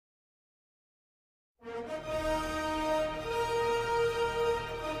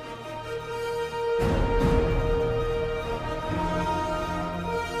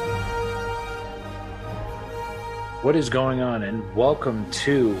What is going on, and welcome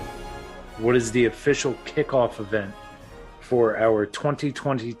to what is the official kickoff event for our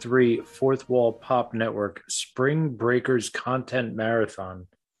 2023 Fourth Wall Pop Network Spring Breakers Content Marathon.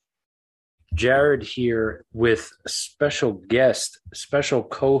 Jared here with special guest, special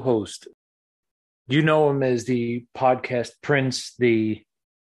co-host. You know him as the podcast prince, there's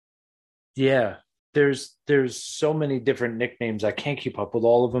so many different nicknames. I can't keep up with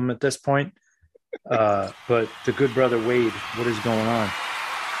all of them at this point. But the good brother Wade, what is going on?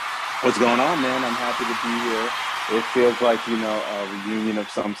 What's going on, man? I'm happy to be here. It feels like, a reunion of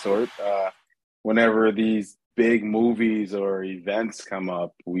some sort. Whenever these big movies or events come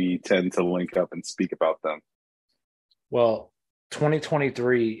up, we tend to link up and speak about them. Well,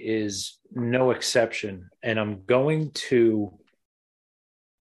 2023 is no exception, and I'm going to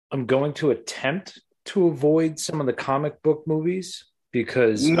attempt to avoid some of the comic book movies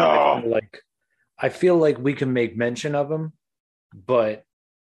because I feel like we can make mention of them, but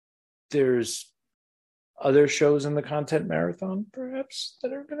there's other shows in the content marathon, perhaps,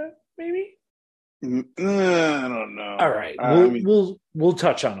 that are gonna maybe. I don't know. All right, we'll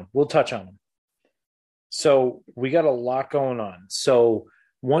touch on them. We'll touch on them. So we got a lot going on. So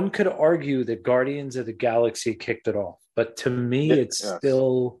one could argue that Guardians of the Galaxy kicked it off, but to me,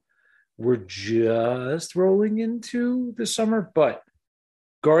 still we're just rolling into the summer, but.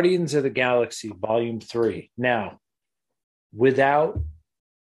 Guardians of the Galaxy Volume 3. Now, without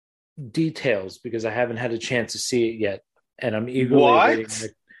details, because I haven't had a chance to see it yet, and I'm eagerly waiting.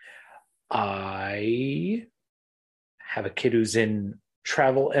 I have a kid who's in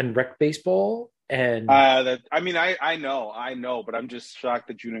travel and rec baseball, and I know, but I'm just shocked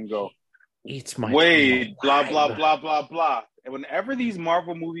that you didn't go. Eats my Wade, blah blah blah blah blah. And whenever these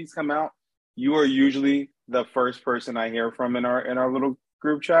Marvel movies come out, you are usually the first person I hear from in our little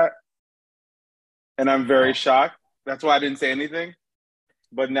group chat, and I'm very shocked. That's why I didn't say anything.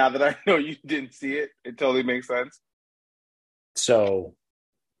 But now that I know you didn't see it, it totally makes sense. So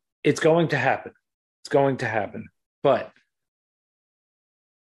it's going to happen. It's going to happen. But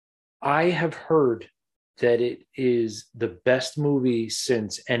I have heard that it is the best movie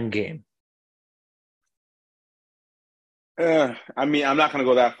since Endgame. I'm not going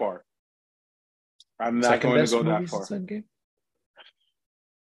to go that far. I'm not going to go that far. Endgame?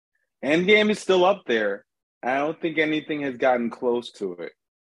 Endgame is still up there. I don't think anything has gotten close to it.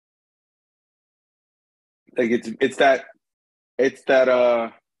 Like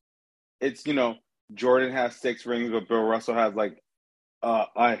Jordan has 6 rings, but Bill Russell has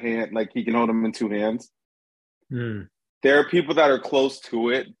a hand, like he can hold them in 2 hands. There are people that are close to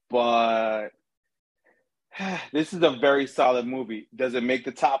it, but this is a very solid movie. Does it make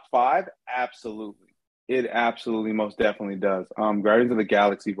the top 5? Absolutely. It absolutely most definitely does. Guardians of the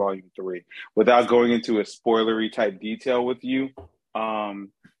Galaxy Volume 3. Without going into a spoilery type detail with you,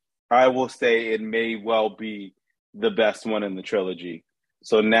 I will say it may well be the best one in the trilogy.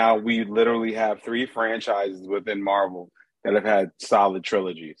 So now we literally have 3 franchises within Marvel that have had solid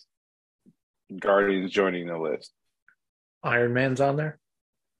trilogies. Guardians joining the list. Iron Man's on there?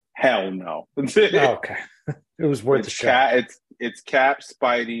 Hell no. Okay. It was worth a shot. It's Cap,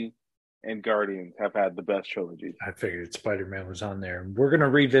 Spidey, and Guardians have had the best trilogy. I figured Spider-Man was on there. We're going to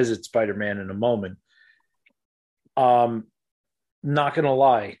revisit Spider-Man in a moment. Not going to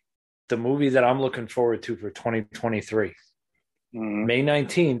lie, the movie that I'm looking forward to for 2023, May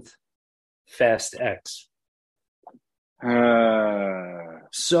 19th, Fast X.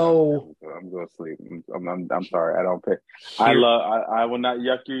 So I'm going to sleep. I'm sorry. I don't pick. I will not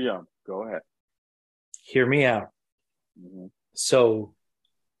yuck your yum. Go ahead. Hear me out. So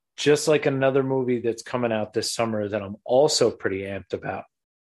just like another movie that's coming out this summer that I'm also pretty amped about.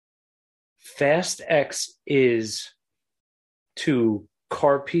 Fast X is to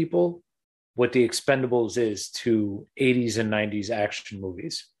car people what The Expendables is to 80s and 90s action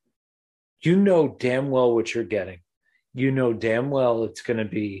movies. You know damn well what you're getting. You know damn well it's going to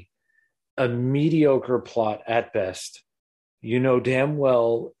be a mediocre plot at best. You know damn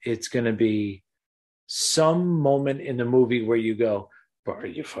well it's going to be some moment in the movie where you go, but are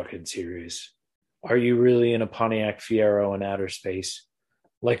you fucking serious? Are you really in a Pontiac Fiero in outer space?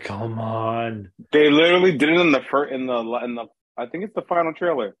 Like, come on. They literally did it in the I think it's the final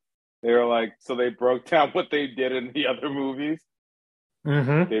trailer. They were like, so they broke down what they did in the other movies.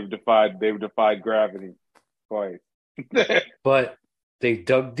 Mm-hmm. They've defied gravity twice. But they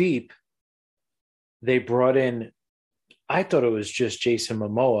dug deep. They brought in, I thought it was just Jason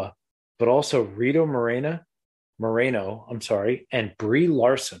Momoa, but also Moreno, I'm sorry, and Brie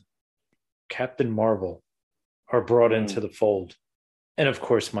Larson, Captain Marvel, are brought into the fold. And of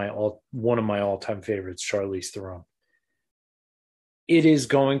course, one of my all-time favorites, Charlize Theron. It is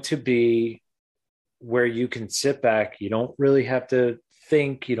going to be where you can sit back. You don't really have to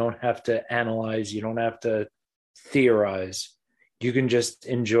think. You don't have to analyze. You don't have to theorize. You can just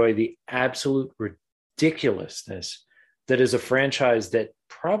enjoy the absolute ridiculousness that is a franchise that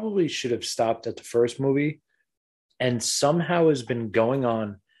probably should have stopped at the first movie and somehow has been going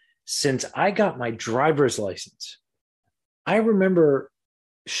on since I got my driver's license. I remember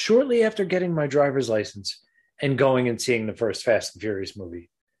shortly after getting my driver's license and going and seeing the first Fast and Furious movie.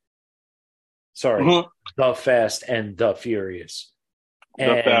 Sorry, The Fast and the Furious.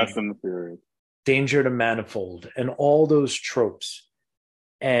 The Fast and the Furious. Danger to Manifold and all those tropes.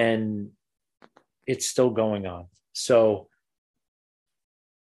 And it's still going on. So,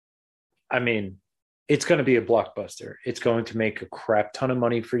 I mean, it's going to be a blockbuster. It's going to make a crap ton of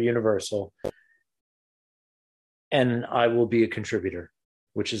money for Universal. And I will be a contributor,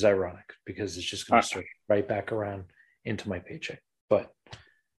 which is ironic because it's just going to start right back around into my paycheck. But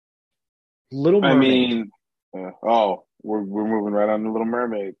Little Mermaid. We're moving right on to Little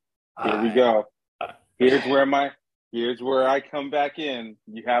Mermaid. Here we go. Here's where I come back in.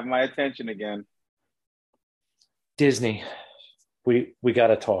 You have my attention again. Disney, we got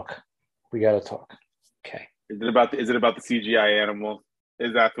to talk. We got to talk. Okay. Is it about the CGI animals?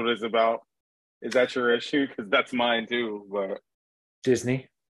 Is that what it's about? Is that your issue? Because that's mine too. But Disney,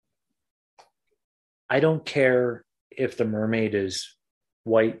 I don't care if the mermaid is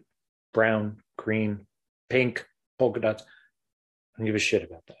white, brown, green, pink, polka dots. I don't give a shit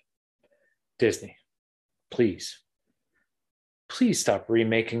about that. Disney, please stop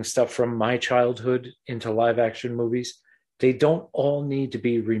remaking stuff from my childhood into live action movies. They don't all need to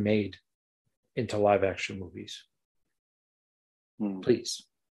be remade into live action movies. Please.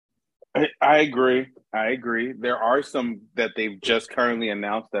 I agree. There are some that they've just currently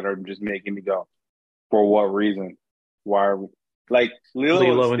announced that are just making me go, for what reason? Why are we like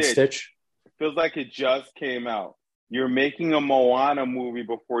Lilo and Stitch? It feels like it just came out. You're making a Moana movie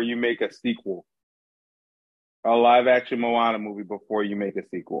before you make a sequel. A live action Moana movie before you make a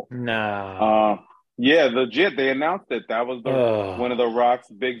sequel. Nah. Yeah, legit. They announced it. That was one of the Rock's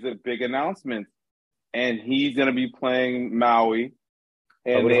big announcements. And he's gonna be playing Maui.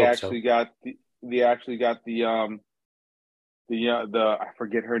 And they actually got the I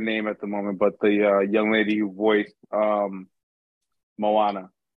forget her name at the moment, but the young lady who voiced Moana,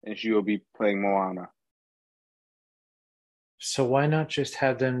 and she will be playing Moana. So why not just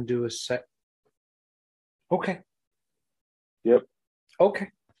have them do a set? Okay. Yep. Okay.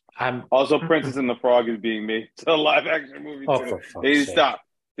 Also, Princess and the Frog is being made to a live action movie too. For fuck's sake. Stop.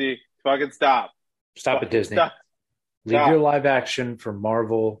 See, fucking stop. Stop it, Disney. Stop. Leave your live action for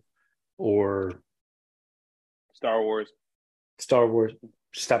Marvel or Star Wars.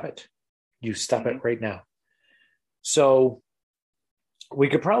 Stop it. You stop it right now. So we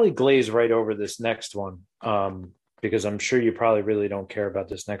could probably glaze right over this next one because I'm sure you probably really don't care about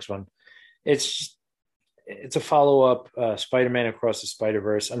this next one. It's a follow-up, Spider-Man Across the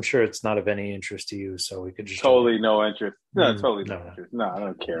Spider-Verse. I'm sure it's not of any interest to you, so we could just totally no interest. No, totally no interest. No, I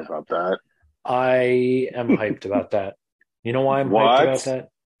don't care about that. I am hyped about that. You know why I'm hyped about that?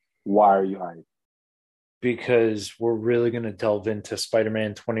 Why are you hyped? Because we're really going to delve into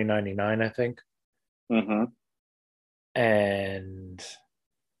Spider-Man 2099, I think. Mm-hmm. And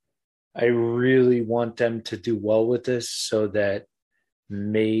I really want them to do well with this so that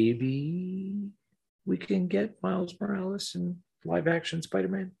maybe we can get Miles Morales in live action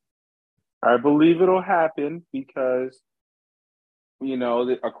Spider-Man. I believe it'll happen because,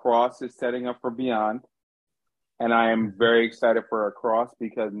 Across is setting up for Beyond. And I am very excited for Across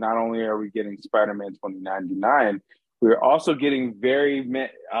because not only are we getting Spider-Man 2099, we're also getting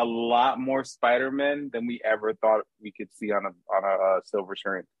a lot more Spider-Man than we ever thought we could see on a silver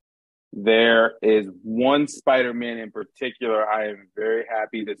screen. There is one Spider-Man in particular I am very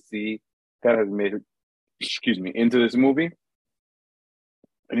happy to see that has made it, into this movie.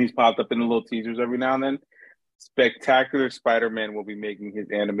 And he's popped up in the little teasers every now and then. Spectacular Spider-Man will be making his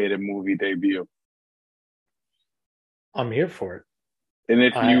animated movie debut. I'm here for it. And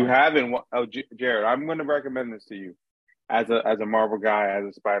if you haven't, Jared, I'm going to recommend this to you as a Marvel guy, as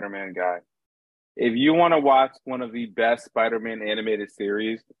a Spider-Man guy. If you want to watch one of the best Spider-Man animated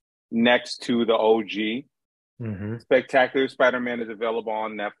series next to the OG, Spectacular Spider-Man is available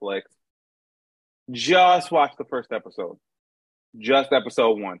on Netflix. Just watch the first episode. Just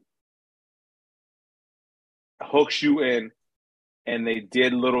episode 1. Hooks you in and they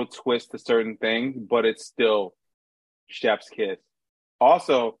did little twists to certain things, but it's still chef's kiss.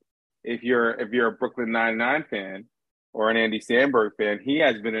 Also, if you're a Brooklyn Nine-Nine fan or an Andy Samberg fan, he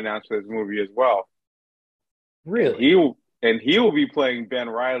has been announced for this movie as well. And Really? he will be playing Ben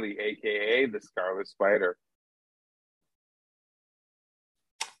Reilly, aka the Scarlet Spider.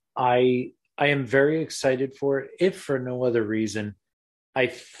 I am very excited for it, if for no other reason. I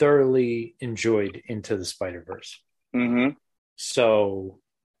thoroughly enjoyed Into the Spider-Verse. Mm-hmm. So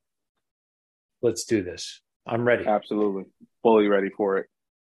let's do this. I'm ready. Absolutely. Fully ready for it.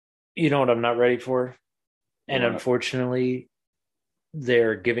 You know what I'm not ready for? And What? unfortunately,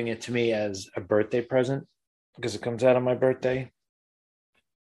 they're giving it to me as a birthday present because it comes out on my birthday.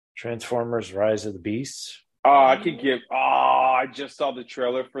 Transformers Rise of the Beasts. I just saw the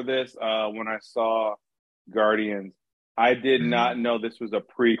trailer for this when I saw Guardians. I did not know this was a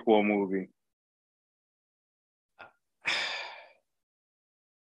prequel movie.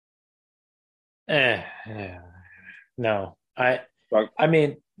 No. Like, I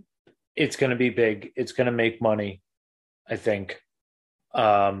mean, it's going to be big. It's going to make money, I think.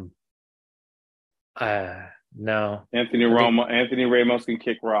 Um no. Anthony I think Ramos can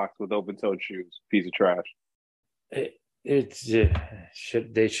kick rocks with open-toed shoes. Piece of trash. it's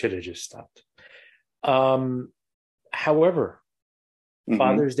they should have just stopped. However, Mm-hmm.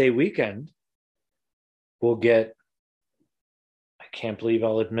 Father's Day weekend we'll get, I can't believe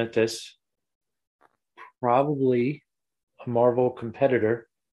I'll admit this, probably a Marvel competitor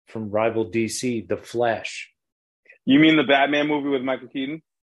from rival DC, The Flash, You mean the Batman movie with Michael Keaton?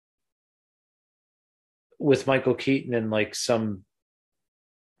 with Michael Keaton and like some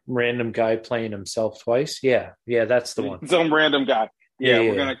random guy playing himself twice. Yeah, that's the one. Some random guy. Yeah, Yeah, we're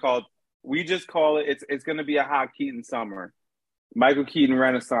yeah. gonna call it. We just call it. It's gonna be a hot Keaton summer. Michael Keaton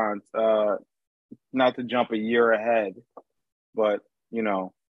Renaissance. Not to jump a year ahead, but you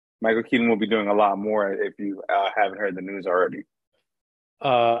know, Michael Keaton will be doing a lot more if you haven't heard the news already.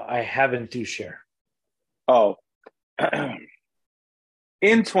 I haven't do share. Oh,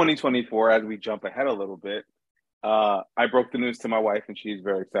 in 2024, as we jump ahead a little bit, I broke the news to my wife, and she's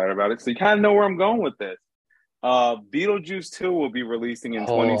very excited about it. So you kind of know where I'm going with this. Beetlejuice 2 will be releasing in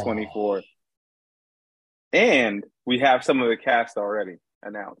Oh, 2024, and we have some of the cast already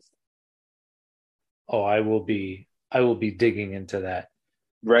announced. I will be digging into that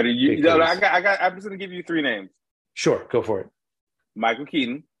Ready? because I'm just gonna give you three names: sure, go for it. Michael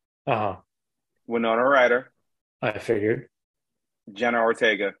Keaton, Uh-huh. Winona Ryder, I figured. Jenna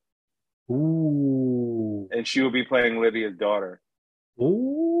Ortega, Ooh. and she will be playing Lydia's daughter.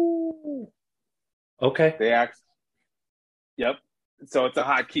 Ooh. Okay. They asked, yep. So it's a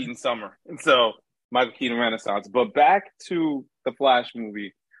hot Keaton summer. And so Michael Keaton Renaissance. But back to the Flash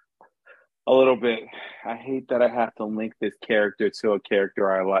movie a little bit. I hate that I have to link this character to a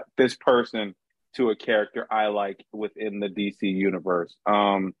character I like, this person to a character I like within the DC universe.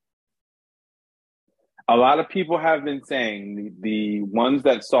 A lot of people have been saying the ones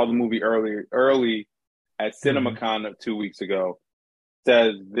that saw the movie early at Mhm. CinemaCon 2 weeks ago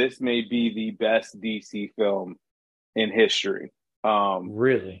says this may be the best DC film in history.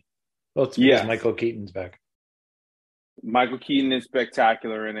 Really? Well, it's because Yes, Michael Keaton's back. Michael Keaton is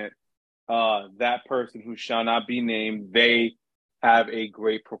spectacular in it. That person who shall not be named, they have a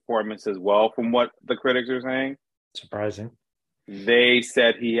great performance as well. From what the critics are saying, Surprising. they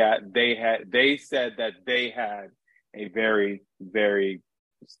said they said that they had a very very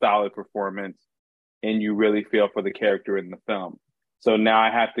solid performance, and you really feel for the character in the film. So now I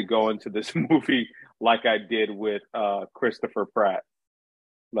have to go into this movie like I did with Christopher Pratt.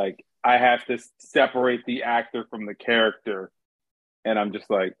 Like I have to separate the actor from the character, and I'm just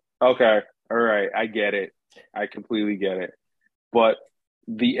like, okay, all right, I get it. I completely get it. But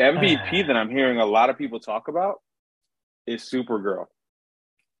the MVP that I'm hearing a lot of people talk about is Supergirl.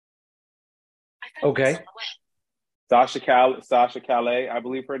 Okay. Sasha Calais, I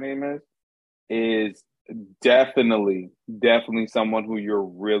believe her name is definitely someone who you're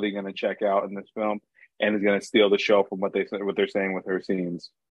really going to check out in this film, and is going to steal the show from what they're saying with her scenes.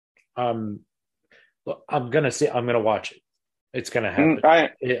 Um, well, I'm gonna watch it. It's gonna happen. I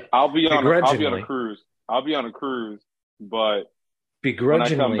Yeah. I'll be on a Begrudgingly. cruise. I'll be on a cruise, but when I come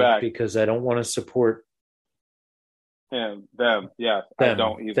Begrudgingly, back, because I don't want to support them, yes, I them.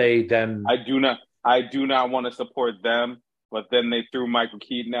 don't either. They them. I do not want to support them, but then they threw Michael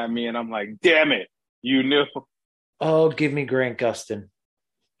Keaton at me, and I'm like, damn it, you knew. Oh, give me Grant Gustin.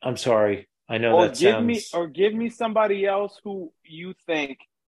 I'm sorry. I know that sounds. Or give me somebody else who you think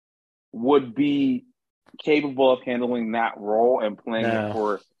would be capable of handling that role and playing it No.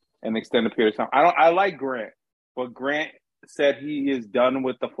 for an extended period of time. I like Grant, but Grant said he is done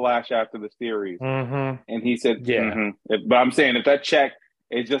with the Flash after the series, Mm-hmm. and he said, Yeah. But I'm saying if that check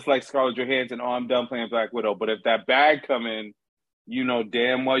is just like Scarlett Johansson, oh, I'm done playing Black Widow. But if that bag come in, you know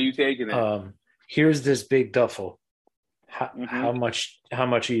damn well you taking it. Here's this big duffel. How, Mm-hmm. how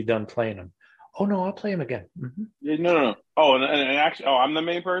much are you done playing him? Oh no, I'll play him again. Mm-hmm. Yeah, no. Oh, and actually, I'm the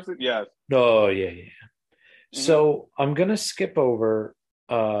main person. Yes. Oh yeah. Mm-hmm. So I'm gonna skip over.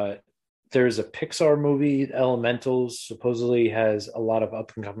 Uh, there's a Pixar movie, Elementals, supposedly has a lot of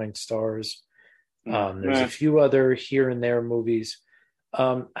up and coming stars. There's a few other here and there movies.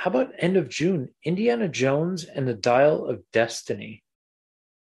 How about end of June? Indiana Jones and the Dial of Destiny.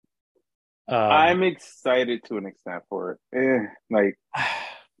 I'm excited to an extent for it. Like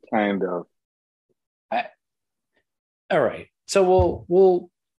kind of. I, all right. So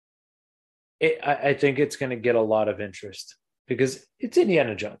I think it's going to get a lot of interest because it's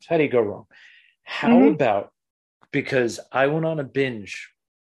Indiana Jones. How do you go wrong? How Mm-hmm. about because I went on a binge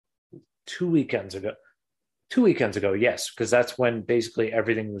 2 weekends ago. 2 weekends ago, yes, because that's when basically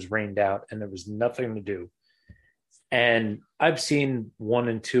everything was rained out and there was nothing to do. And I've seen 1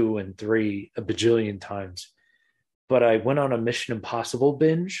 and 2 and 3 a bajillion times, but I went on a Mission Impossible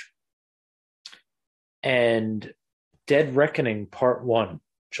binge and Dead Reckoning Part 1,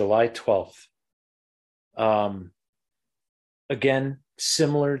 July 12th. Again,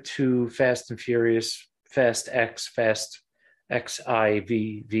 similar to Fast and Furious, Fast X, Fast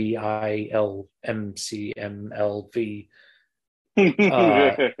XIVVILMCMLV.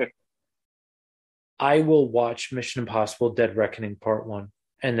 I will watch Mission Impossible Dead Reckoning Part 1.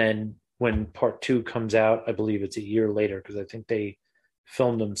 And then when Part 2 comes out, I believe it's a year later because I think they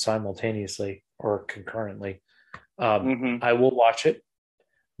filmed them simultaneously or concurrently. I will watch it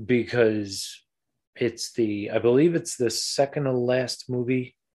because I believe it's the second to last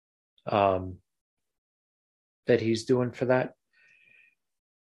movie that he's doing for that.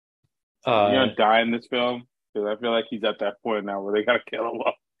 You're gonna die in this film because I feel like he's at that point now where they gotta kill him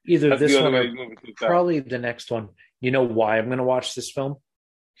off. Either That's the this other one way or he's moving too fast. probably the next one. You know why I'm going to watch this film?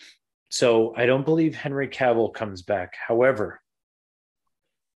 So I don't believe Henry Cavill comes back. However,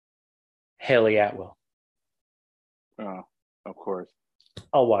 Haley Atwell. Oh, of course.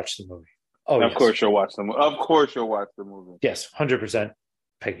 I'll watch the movie. Oh, Of yes. course you'll watch the movie. Of course you'll watch the movie. Yes, 100%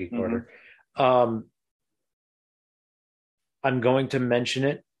 Peggy Mm-hmm. Carter. I'm going to mention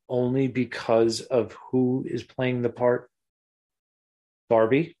it only because of who is playing the part.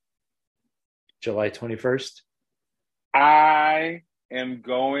 Barbie, July 21st. I am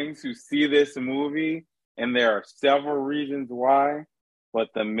going to see this movie, and there are several reasons why, but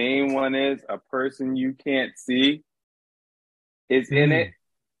the main one is a person you can't see is in it,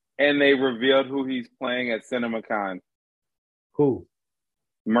 and they revealed who he's playing at CinemaCon. Who?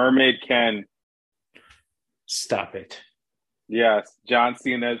 Mermaid Ken. Stop it. Yes, John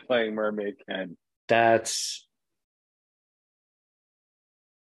Cena is playing Mermaid Ken. That's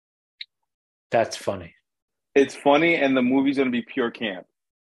funny. It's funny, and the movie's going to be pure camp.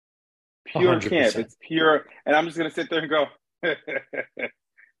 Pure camp. 100%. It's pure, and I'm just going to sit there and go,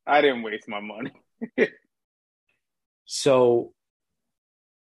 I didn't waste my money. So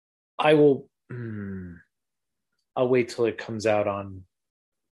I will. I'll wait till it comes out on.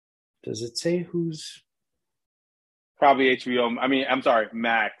 Does it say who's Probably HBO. I mean, I'm sorry,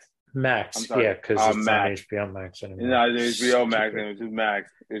 Max. Max? I'm sorry, Yeah, because it's on Max. HBO Max anymore. No, it's HBO Max, and it's just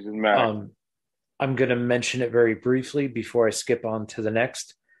Max. It's just Max. I'm going to mention it very briefly before I skip on to the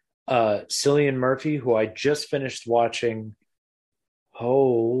next. Cillian Murphy, who I just finished watching.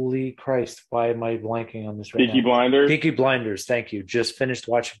 Holy Christ, why am I blanking on this right Peaky now? Blinders. Peaky Blinders, thank you. Just finished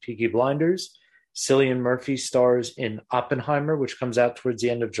watching Peaky Blinders. Cillian Murphy stars in Oppenheimer, which comes out towards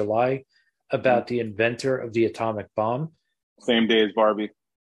the end of July, about the inventor of the atomic bomb. Same day as Barbie.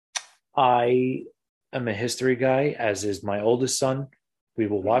 I am a history guy, as is my oldest son. We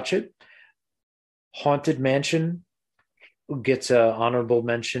will watch it. Haunted Mansion gets an honorable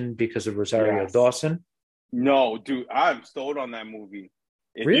mention because of Rosario Dawson. No, dude, I'm sold on that movie.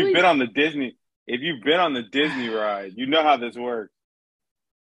 If Really? you've been on the Disney ride, you know how this works.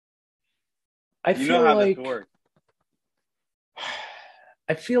 I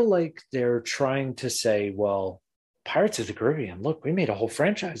feel like they're trying to say, well, Pirates of the Caribbean, look, we made a whole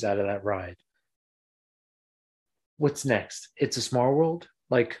franchise out of that ride. What's next? It's a Small World?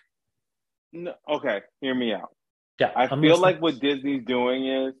 Like, no, okay, hear me out. Yeah, I feel like what Disney's doing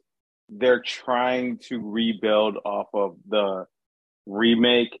is they're trying to rebuild off of the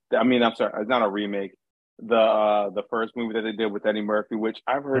remake. I mean, I'm sorry, it's not a remake. The first movie that they did with Eddie Murphy, which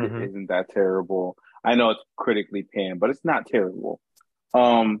I've heard it isn't that terrible. I know it's critically panned, but it's not terrible.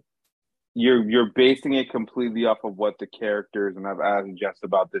 you're basing it completely off of what the characters, and I've asked Jess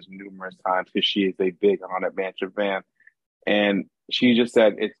about this numerous times because she is a big Haunted Mansion fan, and she just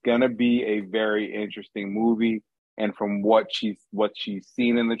said it's gonna be a very interesting movie. And from what she's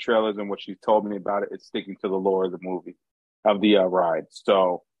seen in the trailers and what she's told me about it, it's sticking to the lore of the movie, of the ride.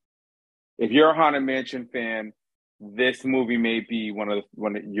 So if you're a Haunted Mansion fan, this movie may be one of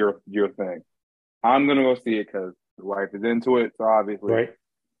your thing. I'm gonna go see it because the wife is into it, so obviously Right.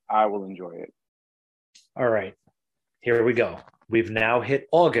 I will enjoy it. All right. Here we go. We've now hit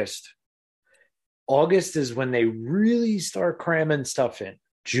August. August is when they really start cramming stuff in.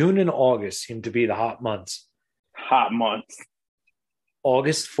 June and August seem to be the hot months. Hot months.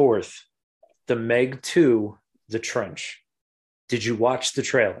 August 4th, The Meg 2, The Trench. Did you watch the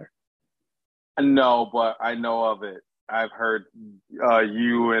trailer? No, but I know of it. I've heard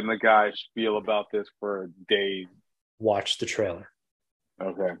you and the guys spiel about this for days. Watch the trailer.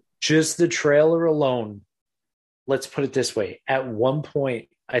 Okay. Just the trailer alone. Let's put it this way. At one point,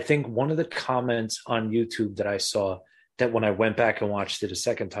 I think one of the comments on YouTube that I saw, that when I went back and watched it a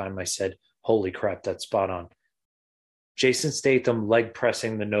second time, I said, holy crap, that's spot on. Jason Statham leg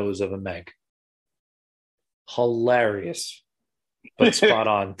pressing the nose of a Meg. Hilarious, but spot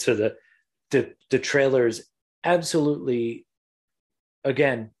on to the trailer is absolutely,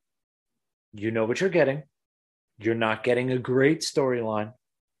 again, you know what you're getting. You're not getting a great storyline.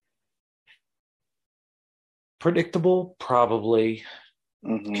 Predictable, probably.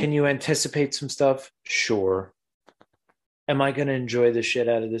 Mm-hmm. Can you anticipate some stuff? Sure. Am I going to enjoy the shit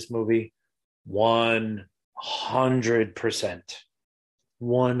out of this movie? 100%.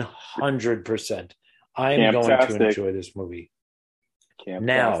 100%. I am going to enjoy this movie.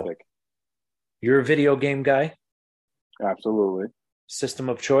 Now, you're a video game guy? Absolutely. System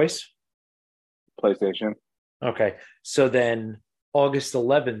of choice? PlayStation. Okay. So then August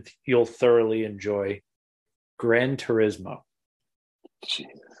 11th, you'll thoroughly enjoy Gran Turismo.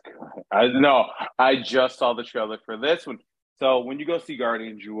 Jesus Christ. I just saw the trailer for this one. So when you go see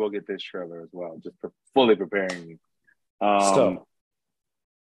Guardians, you will get this trailer as well, just for fully preparing you. So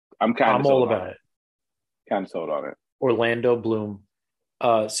I'm all about it. Kind of sold on it. Orlando Bloom.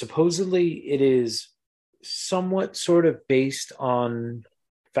 Supposedly it is somewhat sort of based on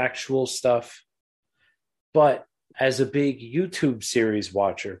factual stuff, but as a big YouTube series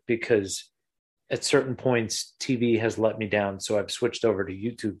watcher, because at certain points TV has let me down, so I've switched over to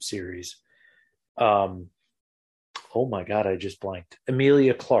YouTube series. Oh my God, I just blanked.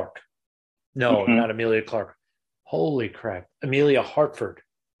 Emilia Clarke. No, not Emilia Clarke. Holy crap. Amelia Hartford.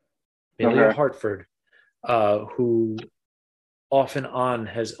 Hartford, who off and on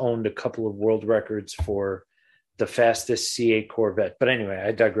has owned a couple of world records for the fastest C8 Corvette. But anyway,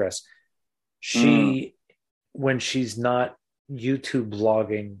 I digress. She, when she's not YouTube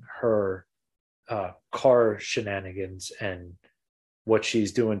vlogging her car shenanigans and what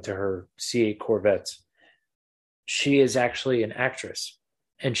she's doing to her C8 Corvettes, she is actually an actress,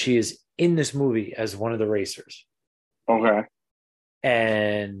 and she is in this movie as one of the racers. Okay.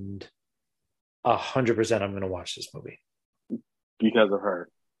 And 100% I'm going to watch this movie. Because of her.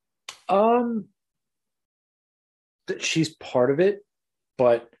 She's part of it,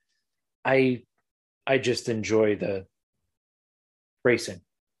 but I just enjoy the racing.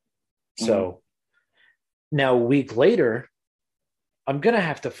 So now a week later, I'm going to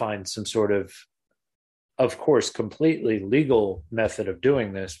have to find some sort of course, completely legal method of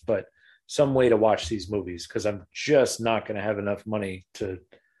doing this, but some way to watch these movies, because I'm just not going to have enough money to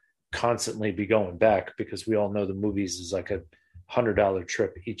constantly be going back, because we all know the movies is like a $100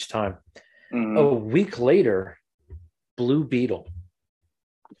 trip each time. A week later, Blue Beetle.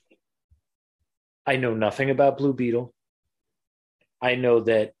 I know nothing about Blue Beetle. I know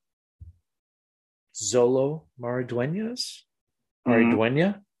that Zolo Maridueña,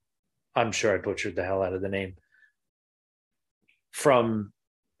 I'm sure I butchered the hell out of the name, from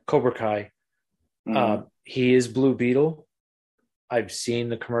Cobra Kai. He is Blue Beetle. I've seen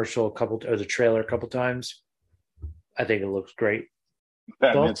the commercial the trailer a couple times. I think it looks great.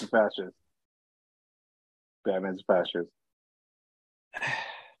 Batman's a fascist.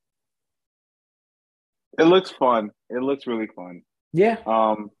 It looks fun. It looks really fun. Yeah.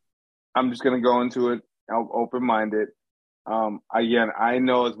 I'm just gonna go into it open-minded. Again, I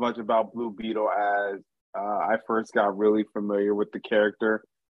know as much about Blue Beetle as I first got really familiar with the character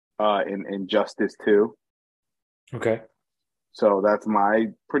in Justice 2. Okay. So that's my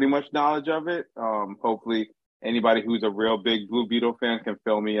pretty much knowledge of it. Hopefully anybody who's a real big Blue Beetle fan can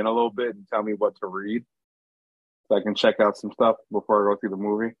fill me in a little bit and tell me what to read so I can check out some stuff before I go through the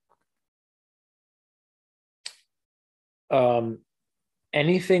movie.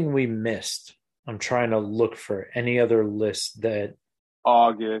 anything we missed. I'm trying to look for any other list that.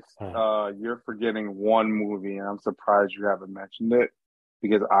 August, Uh, you're forgetting one movie, and I'm surprised you haven't mentioned it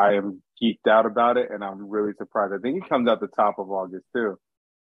because I am geeked out about it, and I'm really surprised. I think it comes out the top of August too.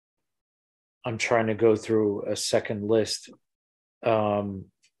 I'm trying to go through a second list. Um,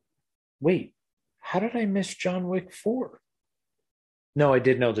 Wait, how did I miss John Wick 4? No, I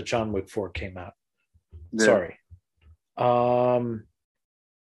did know that John Wick 4 came out. Yeah, Sorry. Um,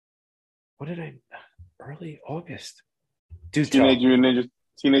 what did I early August? Do Teenage tell. Mutant Ninja,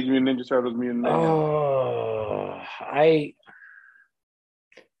 Teenage Mutant Ninja Turtles, Mutant Mayhem. Oh, I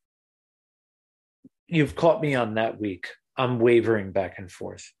you've caught me on that week. I'm wavering back and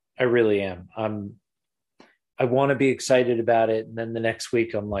forth. I really am. I want to be excited about it, and then the next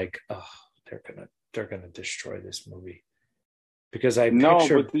week I'm like, oh, they're gonna destroy this movie because I No,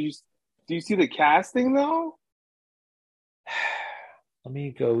 picture. but do you see the casting though? Let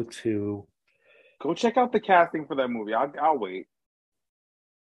me go to. Go check out the casting for that movie. I'll wait.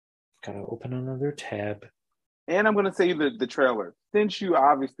 Gotta open another tab. And I'm gonna say you the trailer since you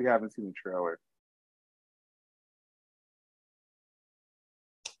obviously haven't seen the trailer.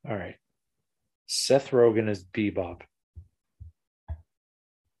 All right. Seth Rogen is Bebop.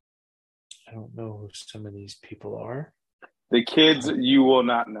 I don't know who some of these people are. The kids you will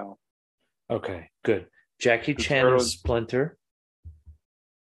not know. Okay, good. Jackie The Chan as turtles. Splinter.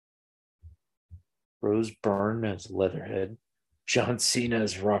 Rose Byrne as Leatherhead. John Cena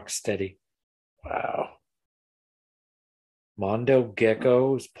as Rocksteady. Wow. Mondo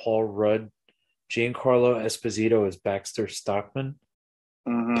Gecko as Paul Rudd. Giancarlo Esposito as Baxter Stockman.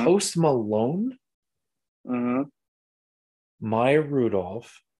 Mm-hmm. Post Malone. Mm-hmm. Maya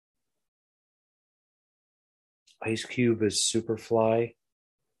Rudolph. Ice Cube as Superfly.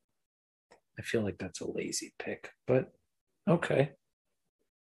 I feel like that's a lazy pick, but okay.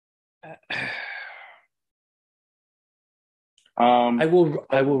 I Um, will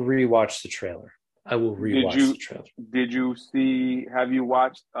rewatch the trailer. I will did rewatch the you trailer. did you see? Have you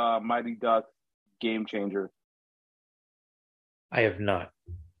watched Mighty Ducks Game Changer? I have not.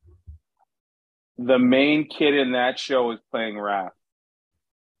 The main kid in that show is playing Raph.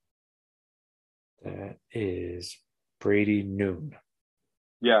 That is Brady Noon.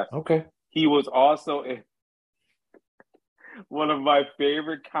 Yes, Okay. he was also in one of my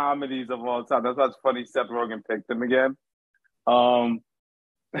favorite comedies of all time. That's why it's funny Seth Rogen picked him again. Um,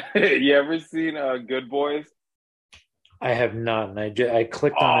 you ever seen Good Boys? I have not. And I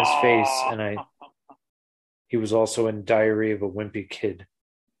clicked on his face Oh, and he was also in Diary of a Wimpy Kid.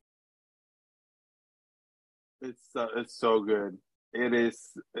 it's so good. It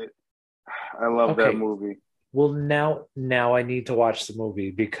is. I love that Okay. movie. Well, now I need to watch the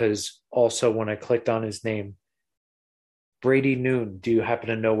movie because also when I clicked on his name, Brady Noon, do you happen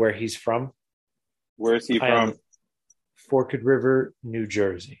to know where he's from? Where is he I have from? Forked River, New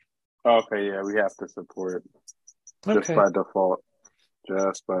Jersey. Okay, yeah, we have to support just Okay. by default.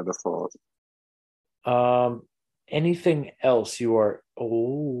 Just by default. Um, Anything else you are?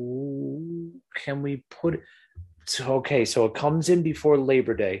 Oh, can we put? So, okay, so it comes in before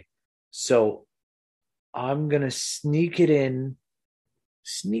Labor Day, so I'm gonna sneak it in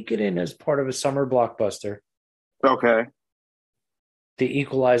as part of a summer blockbuster. Okay. The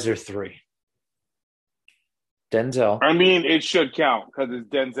Equalizer 3. Denzel, I mean, it should count because it's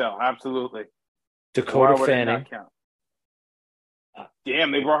Denzel. Absolutely. Why Dakota would it Fanning. not count?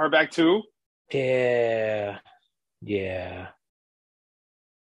 Damn, they brought her back too? Yeah, yeah.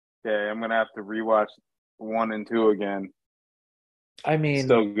 Okay, I'm gonna have to rewatch one and two again. I mean,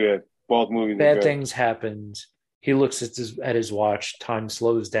 Still good. Both movies are bad good. things happened. He looks at his watch. Time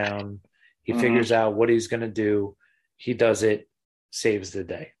slows down. He Hmm. figures out what he's going to do. He does it, saves the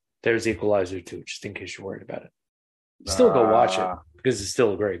day. There's Equalizer 2, just in case you're worried about it. Still go watch it Uh, because it's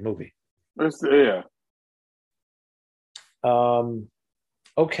still a great movie. yeah. Um,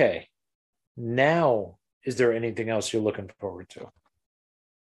 okay. Now, is there anything else you're looking forward to?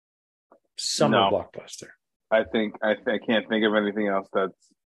 Summer No, blockbuster. I can't think of anything else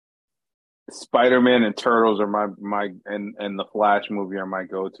that's Spider-Man and Turtles are my and the Flash movie are my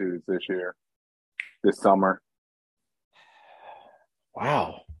go-tos this year, this summer.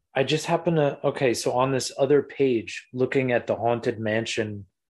 Wow. I just happen to, okay, so on this other page, looking at the Haunted Mansion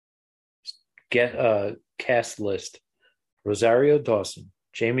cast list, Rosario Dawson,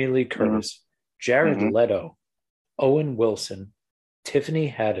 Jamie Lee Hmm. Curtis, Jared Hmm. Leto, Owen Wilson, Tiffany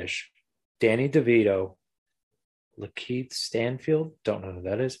Haddish, Danny DeVito, Lakeith Stanfield, don't know who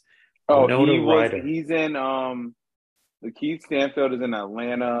that is, Oh, Winona Ryder. he's in the Keith Stanfield is in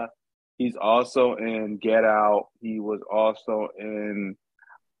Atlanta. He's also in Get Out. He was also in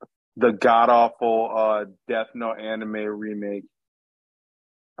the god awful Death Note anime remake.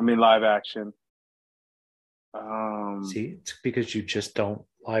 I mean, live action. See, it's because you just don't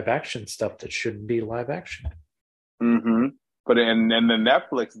live action stuff that shouldn't be live action. Mm-hmm. But and then the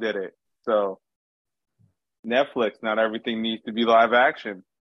Netflix did it. So Netflix, not everything needs to be live action.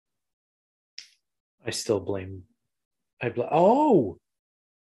 I still blame. Oh,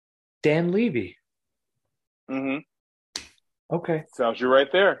 Dan Levy. Mm-hmm. Okay. Tells you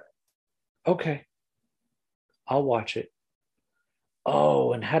right there. Okay. I'll watch it.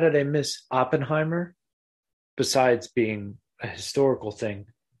 Oh, and how did I miss Oppenheimer? Besides being a historical thing,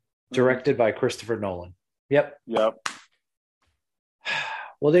 directed by Christopher Nolan. Yep. Yep.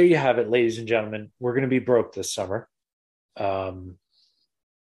 Well, there you have it, ladies and gentlemen. We're going to be broke this summer.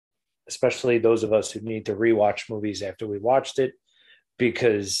 Especially those of us who need to rewatch movies after we watched it,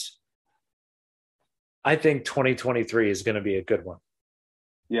 because I think 2023 is going to be a good one.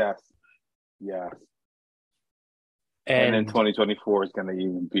 Yes. Yes. And then 2024 is going to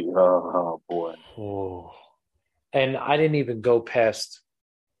even be, oh boy. Oh, and I didn't even go past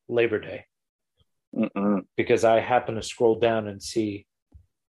Labor Day. Because I happen to scroll down and see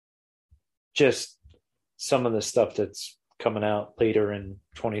just some of the stuff that's coming out later in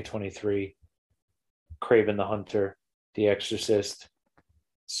 2023. Kraven the Hunter, The Exorcist,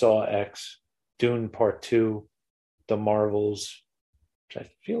 Saw X, Dune Part 2, The Marvels, which I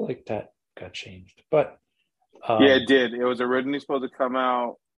feel like that got changed. But yeah, it did. It was originally supposed to come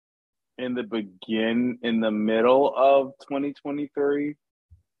out in the middle of 2023,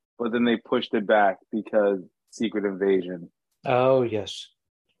 but then they pushed it back because Secret Invasion. Oh, yes.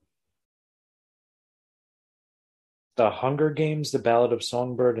 The Hunger Games, The Ballad of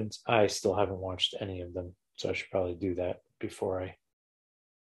Songbird, and I still haven't watched any of them, so I should probably do that before I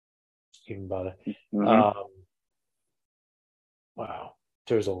even bother. Mm-hmm. Wow,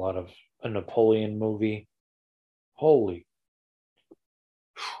 there's a lot of a Napoleon movie. Holy.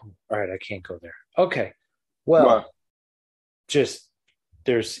 All right, I can't go there. Okay. Well, just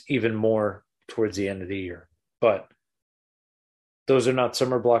there's even more towards the end of the year, but those are not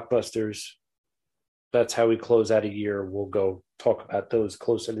summer blockbusters. That's how we close out a year. We'll go talk about those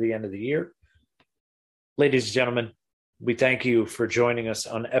closer to the end of the year. Ladies and gentlemen, we thank you for joining us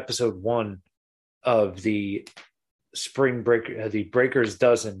on episode 1 of the Spring Break, the Breakers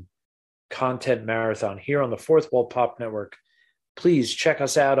Dozen content marathon here on the Fourth Wall Pop Network. Please check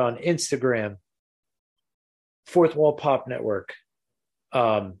us out on Instagram, Fourth Wall Pop Network.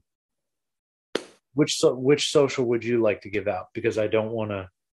 Which social would you like to give out? Because I don't want to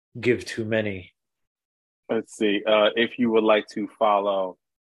give too many. Let's see. If you would like to follow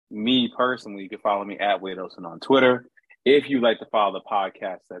me personally, you can follow me at Wade Olson on Twitter. If you'd like to follow the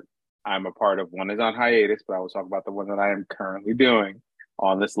podcast that I'm a part of, one is on hiatus, but I will talk about the one that I am currently doing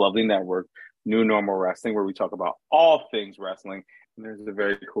on this lovely network, New Normal Wrestling, where we talk about all things wrestling. And there's a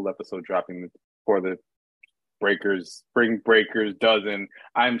very cool episode dropping for the Spring Breakers Dozen.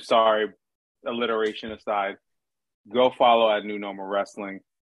 I'm sorry, alliteration aside. Go follow at New Normal Wrestling,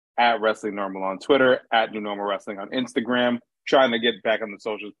 at Wrestling Normal on Twitter, at New Normal Wrestling on Instagram. Trying to get back on the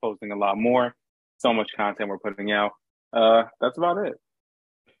socials, posting a lot more. So much content we're putting out. That's about it.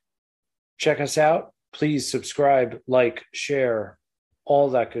 Check us out. Please subscribe, like, share,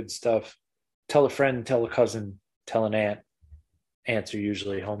 all that good stuff. Tell a friend, tell a cousin, tell an aunt. Aunts are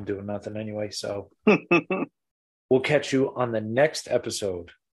usually home doing nothing anyway. So we'll catch you on the next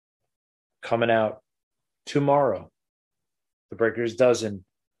episode coming out tomorrow. The Breakers Dozen.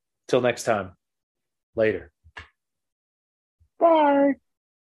 Till next time. Later. Bye.